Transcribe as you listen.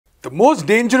The most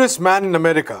dangerous man in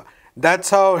America. That's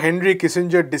how Henry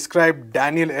Kissinger described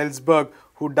Daniel Ellsberg,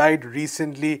 who died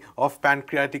recently of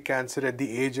pancreatic cancer at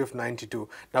the age of 92.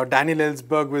 Now, Daniel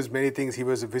Ellsberg was many things. He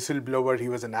was a whistleblower, he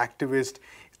was an activist,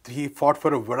 he fought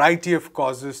for a variety of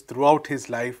causes throughout his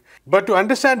life. But to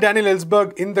understand Daniel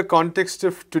Ellsberg in the context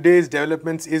of today's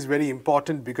developments is very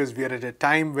important, because we are at a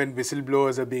time when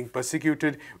whistleblowers are being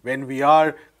persecuted, when we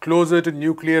are closer to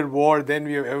nuclear war than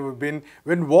we have ever been,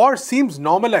 when war seems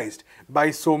normalized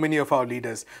by so many of our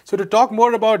leaders. So to talk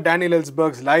more about Daniel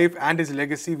Ellsberg's life and his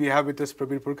legacy, we have with us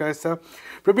Prabir Purkayastha.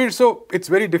 Prabir, so it's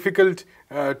very difficult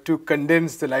to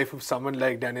condense the life of someone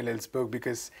like Daniel Ellsberg,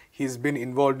 because he's been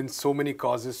involved in so many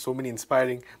causes, so many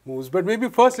inspiring moves. But maybe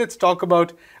first let's talk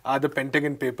about the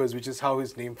Pentagon Papers, which is how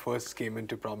his name first came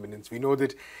into prominence. We know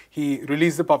that he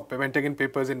released the Pentagon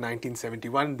Papers in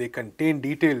 1971. They contain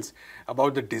details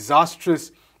about the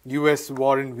disastrous US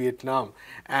war in Vietnam,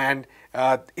 and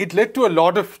it led to a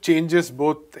lot of changes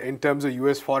both in terms of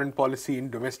US foreign policy and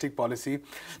domestic policy.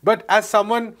 But as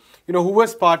someone who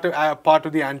was part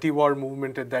of the anti-war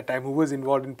movement at that time, who was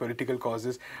involved in political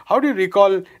causes, how do you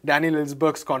recall Daniel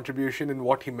Ellsberg's contribution and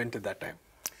what he meant at that time?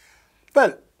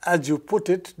 Well, as you put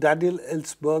it, Daniel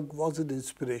Ellsberg was an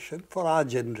inspiration for our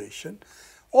generation,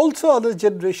 also other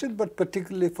generation, but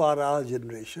particularly for our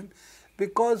generation,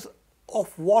 because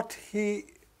of what he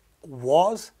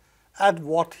was and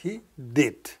what he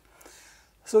did.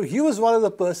 So he was one of the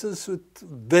persons with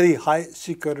very high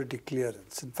security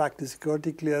clearance. In fact, his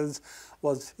security clearance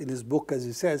was, in his book, as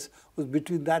he says, was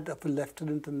between that of a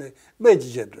lieutenant and a major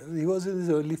general. He was in his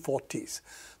early 40s.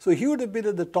 So he would have been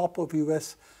at the top of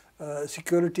US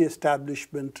security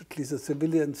establishment, at least the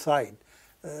civilian side,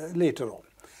 later on.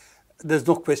 There's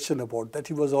no question about that.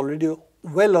 He was already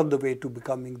well on the way to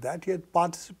becoming that. He had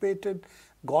participated,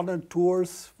 gone on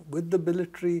tours with the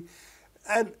military,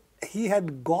 and he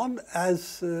had gone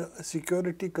as a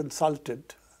security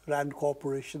consultant, Rand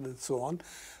Corporation and so on,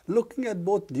 looking at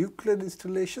both nuclear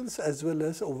installations as well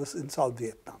as over in South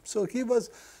Vietnam. So he was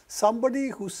somebody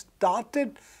who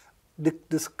started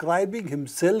describing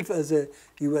himself as a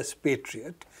US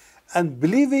patriot and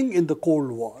believing in the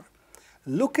Cold War,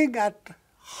 looking at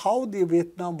how the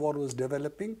Vietnam War was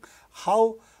developing,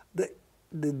 how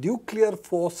the nuclear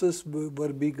forces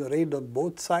were being arrayed on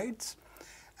both sides,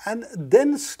 and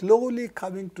then slowly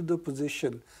coming to the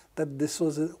position that this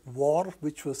was a war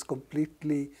which was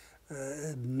completely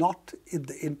not in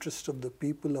the interest of the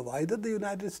people of either the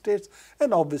United States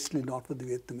and obviously not for the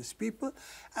Vietnamese people,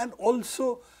 and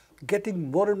also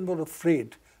getting more and more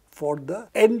afraid for the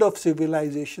end of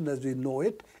civilization as we know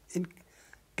it in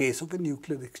case of a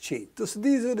nuclear exchange. So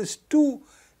these are his two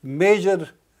major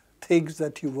things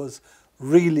that he was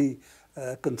really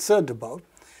concerned about.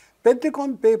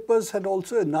 Pentagon Papers had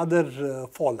also another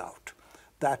fallout,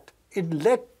 that it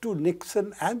led to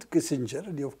Nixon and Kissinger,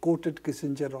 and you have quoted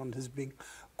Kissinger on his being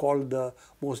called the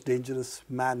most dangerous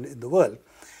man in the world,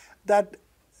 that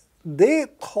they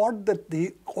thought that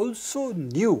they also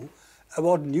knew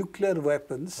about nuclear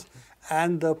weapons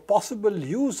and the possible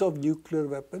use of nuclear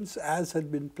weapons as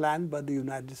had been planned by the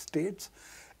United States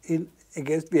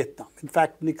against Vietnam. In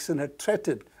fact, Nixon had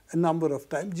threatened a number of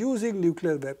times using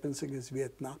nuclear weapons against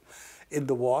Vietnam in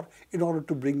the war in order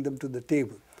to bring them to the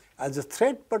table as a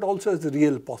threat, but also as a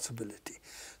real possibility.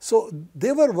 So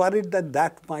they were worried that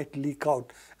that might leak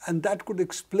out, and that could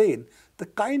explain the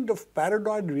kind of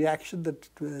paranoid reaction that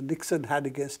Nixon had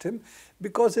against him,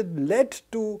 because it led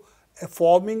to a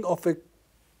forming of a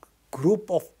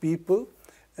group of people,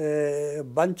 a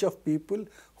bunch of people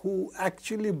who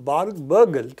actually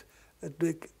burgled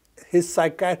his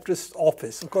psychiatrist's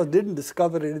office. Of course, didn't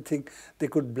discover anything they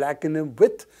could blacken him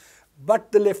with,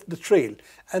 but they left the trail.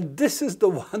 And this is the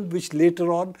one which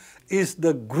later on is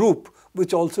the group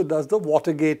which also does the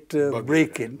Watergate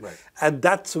break-in. Right. And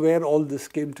that's where all this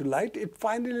came to light. It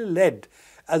finally led,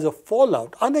 as a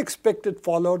fallout, unexpected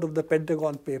fallout of the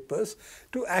Pentagon Papers,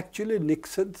 to actually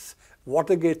Nixon's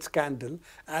Watergate scandal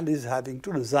and his having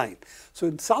to resign. So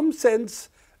in some sense,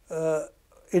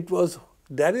 it was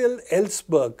Daniel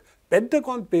Ellsberg,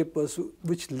 Pentagon Papers,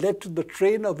 which led to the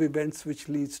train of events which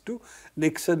leads to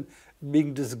Nixon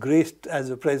being disgraced as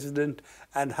a president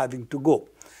and having to go.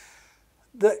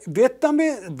 The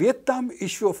Vietnam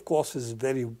issue, of course, is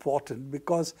very important,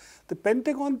 because the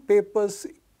Pentagon Papers,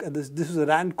 this is a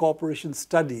Rand Corporation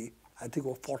study, I think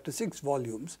of 46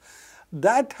 volumes,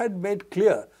 that had made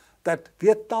clear that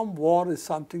Vietnam War is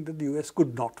something that the US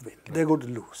could not win. They're going to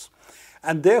lose.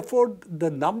 And therefore,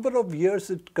 the number of years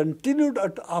it continued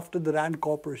after the Rand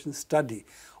Corporation study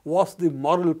was the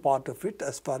moral part of it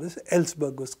as far as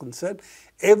Ellsberg was concerned.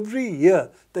 Every year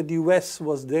that the US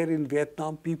was there in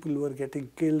Vietnam, people were getting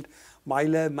killed. My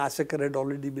Lai massacre had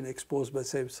already been exposed by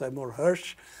Seymour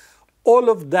Hersh. All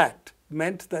of that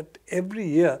meant that every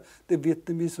year the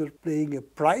Vietnamese were paying a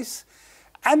price,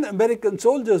 and American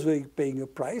soldiers were paying a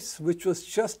price, which was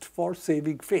just for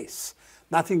saving face.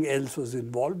 Nothing else was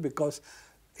involved, because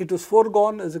it was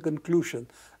foregone as a conclusion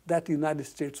that the United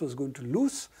States was going to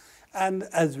lose. And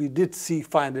as we did see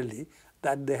finally,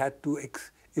 that they had to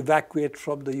evacuate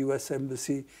from the US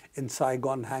Embassy in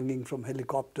Saigon, hanging from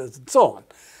helicopters and so on.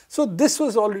 So this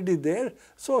was already there.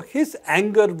 So his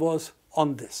anger was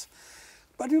on this.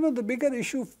 But you know, the bigger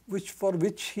issue for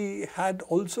which he had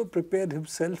also prepared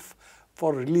himself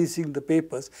for releasing the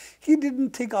papers, he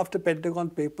didn't think after Pentagon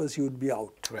Papers he would be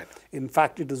out. Right. In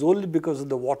fact, it was only because of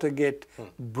the Watergate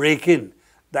break-in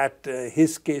that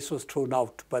his case was thrown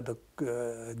out by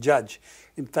the judge.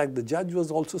 In fact, the judge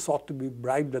was also sought to be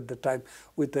bribed at the time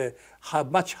with a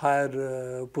much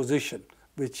higher position,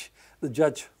 which the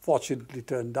judge fortunately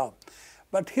turned down.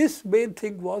 But his main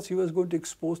thing was he was going to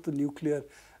expose the nuclear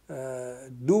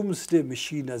doomsday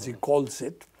machine, as he calls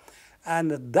it.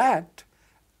 And that,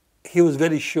 he was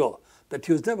very sure that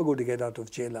he was never going to get out of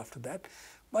jail after that.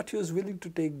 But he was willing to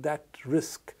take that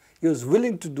risk. He was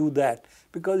willing to do that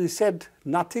because he said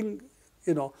nothing,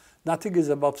 you know, nothing is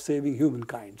above saving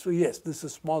humankind. So yes, this is a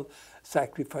small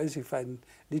sacrifice. If I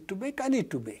need to make, I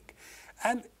need to make.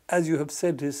 And as you have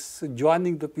said, his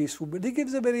joining the peace movement, he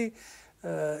gives a very,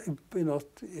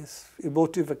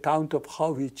 emotive account of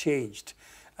how he changed.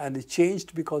 And he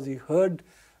changed because he heard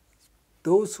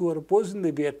those who were opposing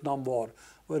the Vietnam War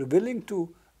were willing to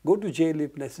go to jail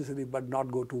if necessary, but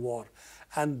not go to war.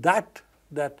 And that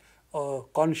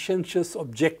conscientious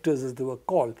objectors, as they were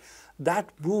called, that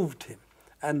moved him.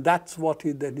 And that's what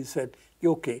he said,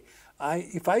 okay,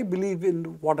 if I believe in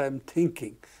what I'm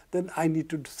thinking, then I need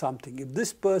to do something. If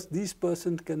these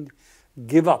persons can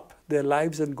give up their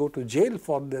lives and go to jail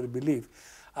for their belief,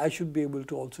 I should be able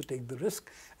to also take the risk.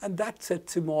 And that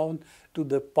sets him on to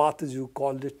the path, as you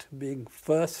called it, being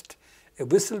first a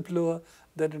whistleblower,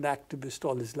 then an activist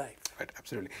all his life. Right,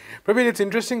 absolutely. Prabir, it's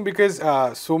interesting because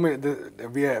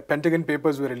Pentagon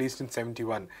Papers were released in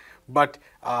 '71, but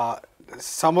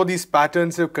some of these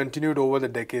patterns have continued over the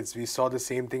decades. We saw the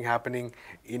same thing happening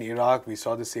in Iraq. We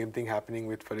saw the same thing happening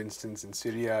with, for instance, in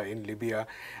Syria, in Libya.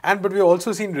 But we've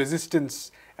also seen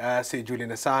resistance, say Julian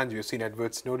Assange, we've seen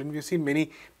Edward Snowden, we've seen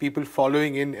many people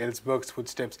following in Ellsberg's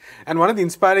footsteps. And one of the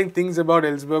inspiring things about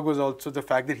Ellsberg was also the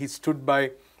fact that he stood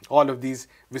by all of these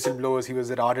whistleblowers. He was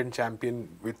an ardent champion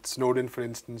with Snowden, for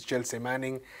instance, Chelsea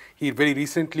Manning. He very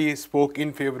recently spoke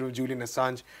in favor of Julian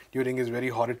Assange during his very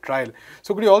horrid trial.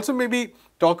 So could you also maybe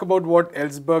talk about what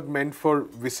Ellsberg meant for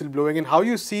whistleblowing and how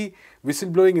you see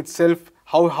whistleblowing itself,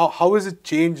 how has it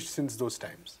changed since those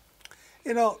times?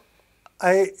 You know,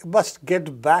 I must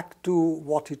get back to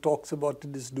what he talks about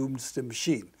in his Doomsday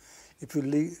Machine. If you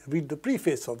read the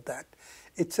preface of that,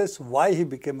 it says why he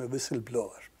became a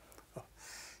whistleblower.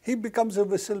 He becomes a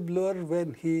whistleblower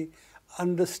when he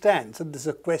understands, and this is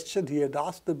a question he had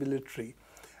asked the military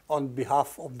on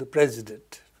behalf of the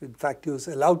president. In fact, he was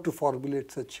allowed to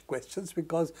formulate such questions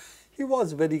because he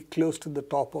was very close to the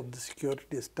top of the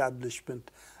security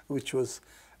establishment, which was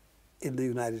in the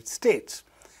United States.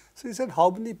 So he said,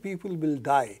 how many people will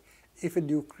die if a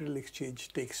nuclear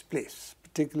exchange takes place,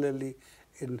 particularly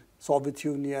in Soviet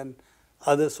Union,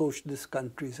 other socialist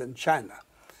countries, and China?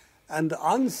 And the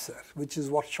answer, which is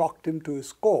what shocked him to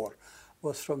his core,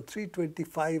 was from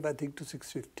 325, I think, to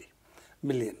 650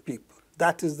 million people.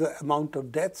 That is the amount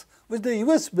of deaths which the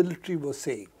US military was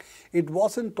saying. It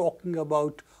wasn't talking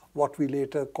about what we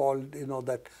later called,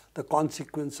 that the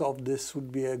consequence of this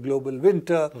would be a global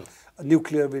winter, a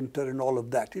nuclear winter, and all of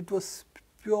that. It was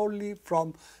purely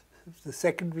from the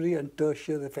secondary and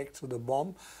tertiary effects of the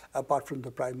bomb, apart from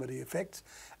the primary effects.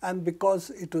 And because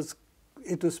it was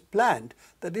planned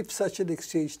that if such an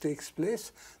exchange takes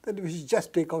place, then we should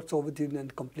just take out Soviet Union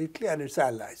completely and its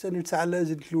allies. And its allies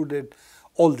included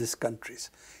all these countries.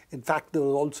 In fact, there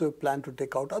was also a plan to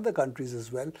take out other countries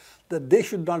as well, that they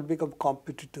should not become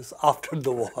competitors after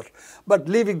the war. But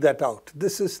leaving that out,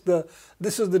 this is the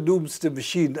Doomsday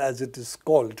Machine, as it is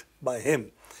called by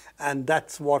him. And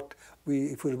that's what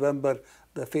if you remember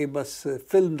the famous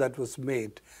film that was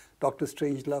made, Dr.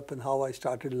 Strangelove and How I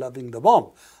Started Loving the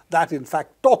Bomb, that in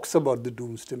fact talks about the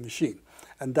Doomsday Machine.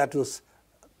 And that was,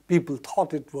 people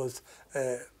thought it was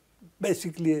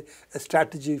basically a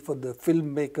strategy for the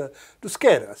filmmaker to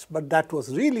scare us. But that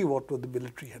was really what the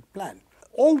military had planned.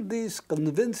 All these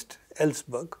convinced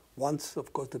Ellsberg, once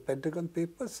of course the Pentagon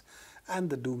Papers, and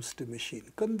the doomsday machine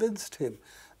convinced him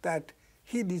that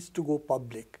he needs to go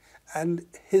public, and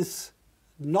his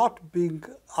not being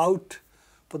out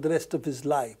for the rest of his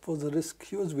life was a risk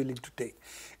he was willing to take.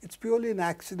 It's purely an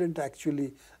accident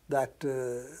actually that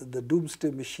the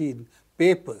doomsday machine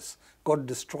papers got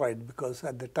destroyed, because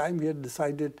at the time he had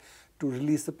decided to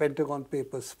release the Pentagon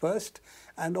Papers first,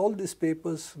 and all these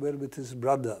papers were with his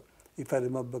brother, if I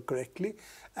remember correctly,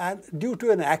 and due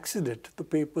to an accident the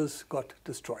papers got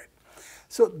destroyed.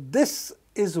 So this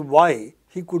is why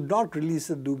he could not release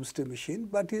the doomsday machine,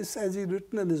 but as he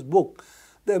written in his book,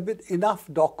 there have been enough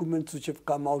documents which have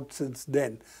come out since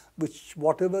then, which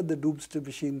whatever the doomsday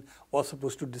machine was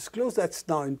supposed to disclose, that's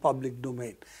now in public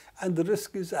domain, and the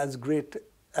risk is as great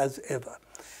as ever.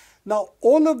 Now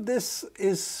all of this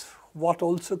is what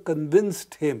also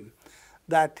convinced him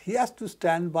that he has to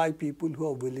stand by people who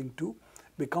are willing to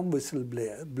become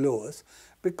whistleblowers,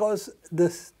 because the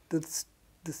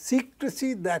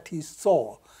secrecy that he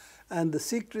saw and the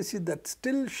secrecy that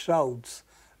still shrouds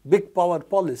big power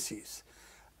policies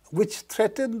which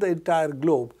threaten the entire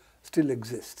globe still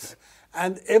exists.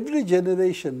 And every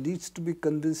generation needs to be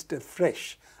convinced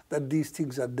afresh that these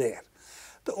things are there.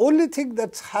 The only thing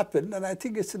that's happened, and I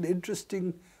think it's an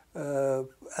interesting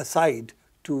aside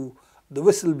to the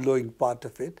whistleblowing part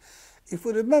of it, if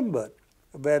you remember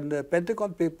when the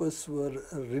Pentagon Papers were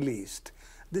released,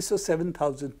 this was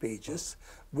 7,000 pages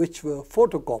which were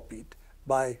photocopied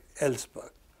by Ellsberg.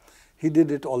 He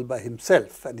did it all by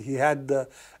himself, and he had the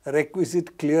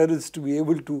requisite clearance to be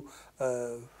able to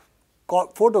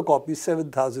photocopy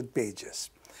 7,000 pages.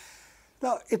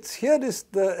 Now, here is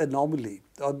the anomaly,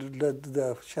 or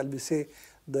shall we say,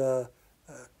 the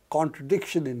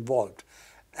contradiction involved.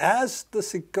 As the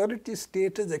security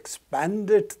state has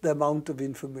expanded the amount of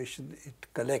information it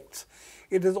collects,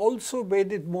 it has also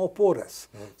made it more porous.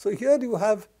 So here you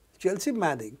have Chelsea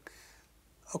Manning,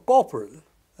 a corporal,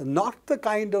 not the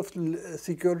kind of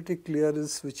security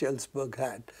clearance which Ellsberg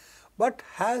had, but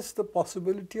has the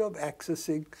possibility of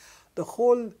accessing the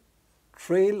whole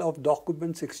trail of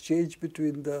documents exchanged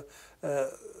between the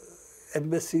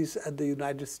embassies at the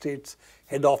United States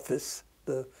head office,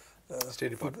 the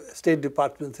State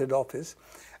Department's head office,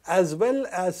 as well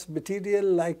as material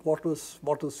like what was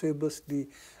famously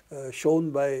shown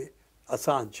by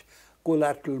Assange,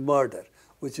 collateral murder,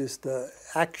 which is the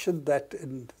action that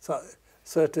in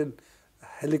certain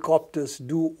helicopters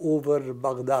do over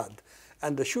Baghdad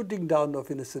and the shooting down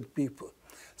of innocent people.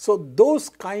 So those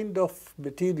kind of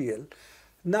material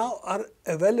now are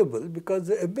available because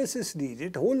the embassies need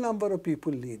it, a whole number of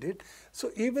people need it. So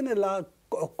even a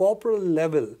corporal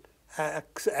level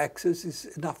access is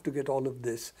enough to get all of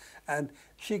this, and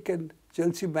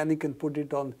Chelsea Manning can put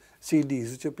it on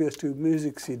CDs, which appears to be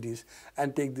music CDs,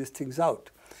 and take these things out.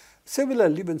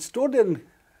 Similarly, when Snowden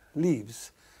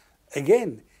leaves,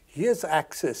 again, he has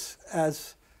access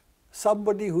as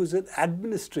somebody who's an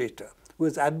administrator, who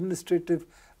has administrative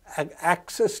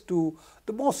access to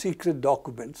the more secret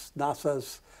documents,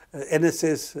 NASA's,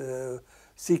 NSA's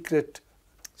secret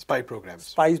spy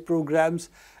programs,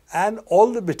 and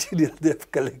all the material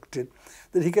they've collected,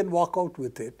 that he can walk out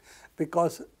with it,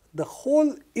 because the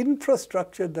whole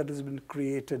infrastructure that has been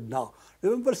created now,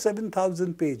 remember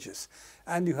 7,000 pages,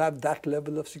 and you have that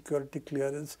level of security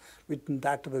clearance between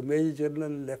that of a Major General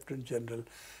and Lieutenant General.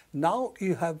 Now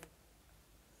you have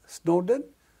Snowden,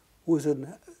 who is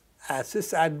an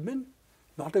sysadmin,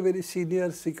 not a very senior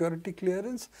security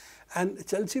clearance, and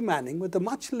Chelsea Manning with a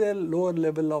much lower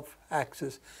level of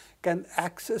access can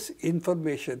access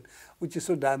information which is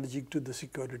so damaging to the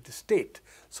security state.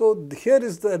 So here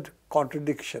is the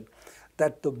contradiction,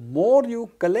 that the more you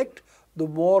collect, the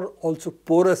more also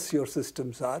porous your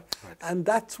systems are. Right. And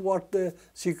that's what the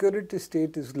security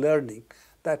state is learning,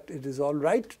 that it is all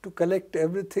right to collect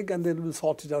everything and then we'll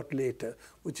sort it out later,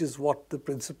 which is what the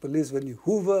principle is. When you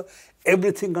hoover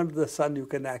everything under the sun, you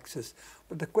can access.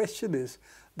 But the question is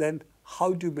then,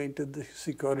 how do you maintain the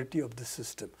security of the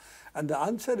system? And the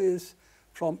answer is,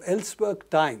 from Ellsberg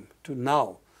time to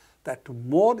now, that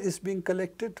more is being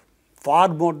collected, far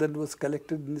more than was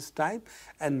collected in his time,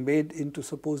 and made into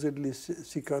supposedly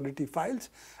security files,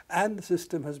 and the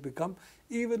system has become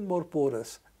even more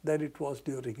porous than it was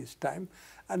during his time,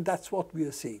 and that's what we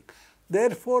are seeing.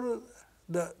 Therefore,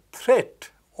 the threat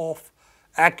of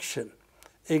action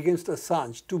against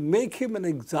Assange to make him an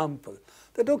example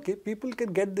that, okay, people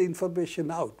can get the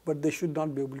information out, but they should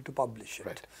not be able to publish it.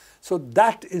 Right. So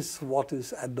that is what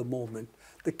is at the moment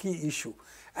the key issue.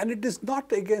 And it is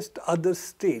not against other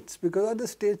states, because other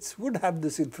states would have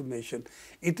this information.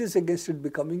 It is against it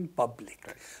becoming public.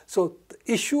 Right. So the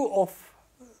issue of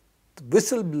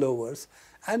whistleblowers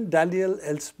And Daniel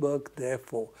Ellsberg,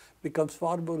 therefore, becomes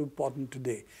far more important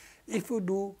today. If you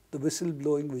do the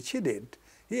whistleblowing which he did,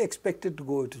 he expected to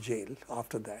go to jail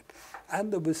after that.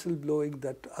 And the whistleblowing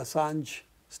that Assange,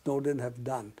 Snowden have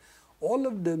done, all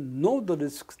of them know the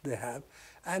risks they have,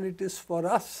 and it is for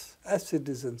us as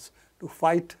citizens to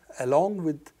fight along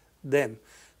with them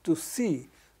to see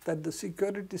that the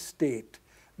security state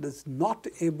is not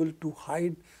able to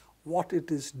hide what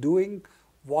it is doing,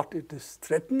 what it is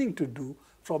threatening to do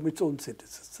from its own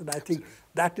citizens. And I think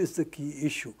that is the key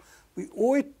issue. We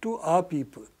owe it to our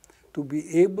people to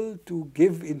be able to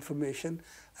give information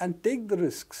and take the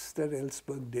risks that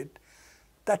Ellsberg did.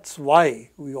 That's why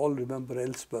we all remember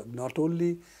Ellsberg. Not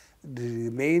only did he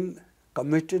remain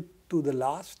committed to the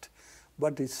last,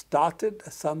 but he started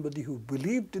as somebody who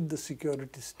believed in the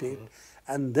security state,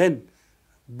 and then,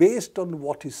 based on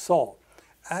what he saw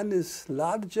and his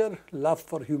larger love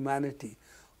for humanity,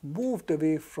 moved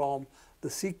away from the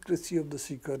secrecy of the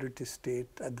security state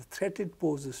and the threat it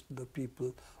poses to the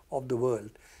people of the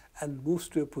world, and moves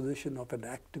to a position of an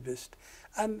activist,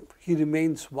 and he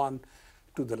remains one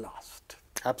to the last.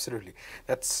 Absolutely.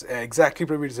 That's exactly,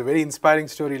 Prabir. It's a very inspiring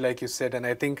story, like you said, and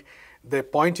I think the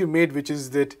point you made, which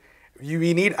is that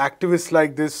we need activists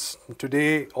like this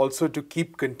today also to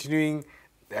keep continuing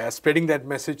spreading that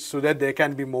message so that there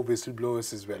can be more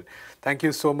whistleblowers as well. Thank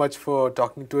you so much for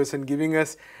talking to us and giving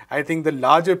us, I think, the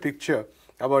larger picture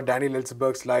about Daniel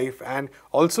Ellsberg's life and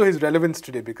also his relevance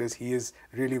today, because he is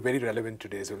really very relevant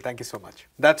today as well. Thank you so much.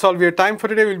 That's all we have time for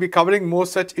today. We'll be covering more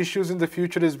such issues in the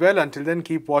future as well. Until then,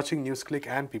 keep watching NewsClick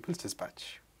and People's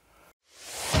Dispatch.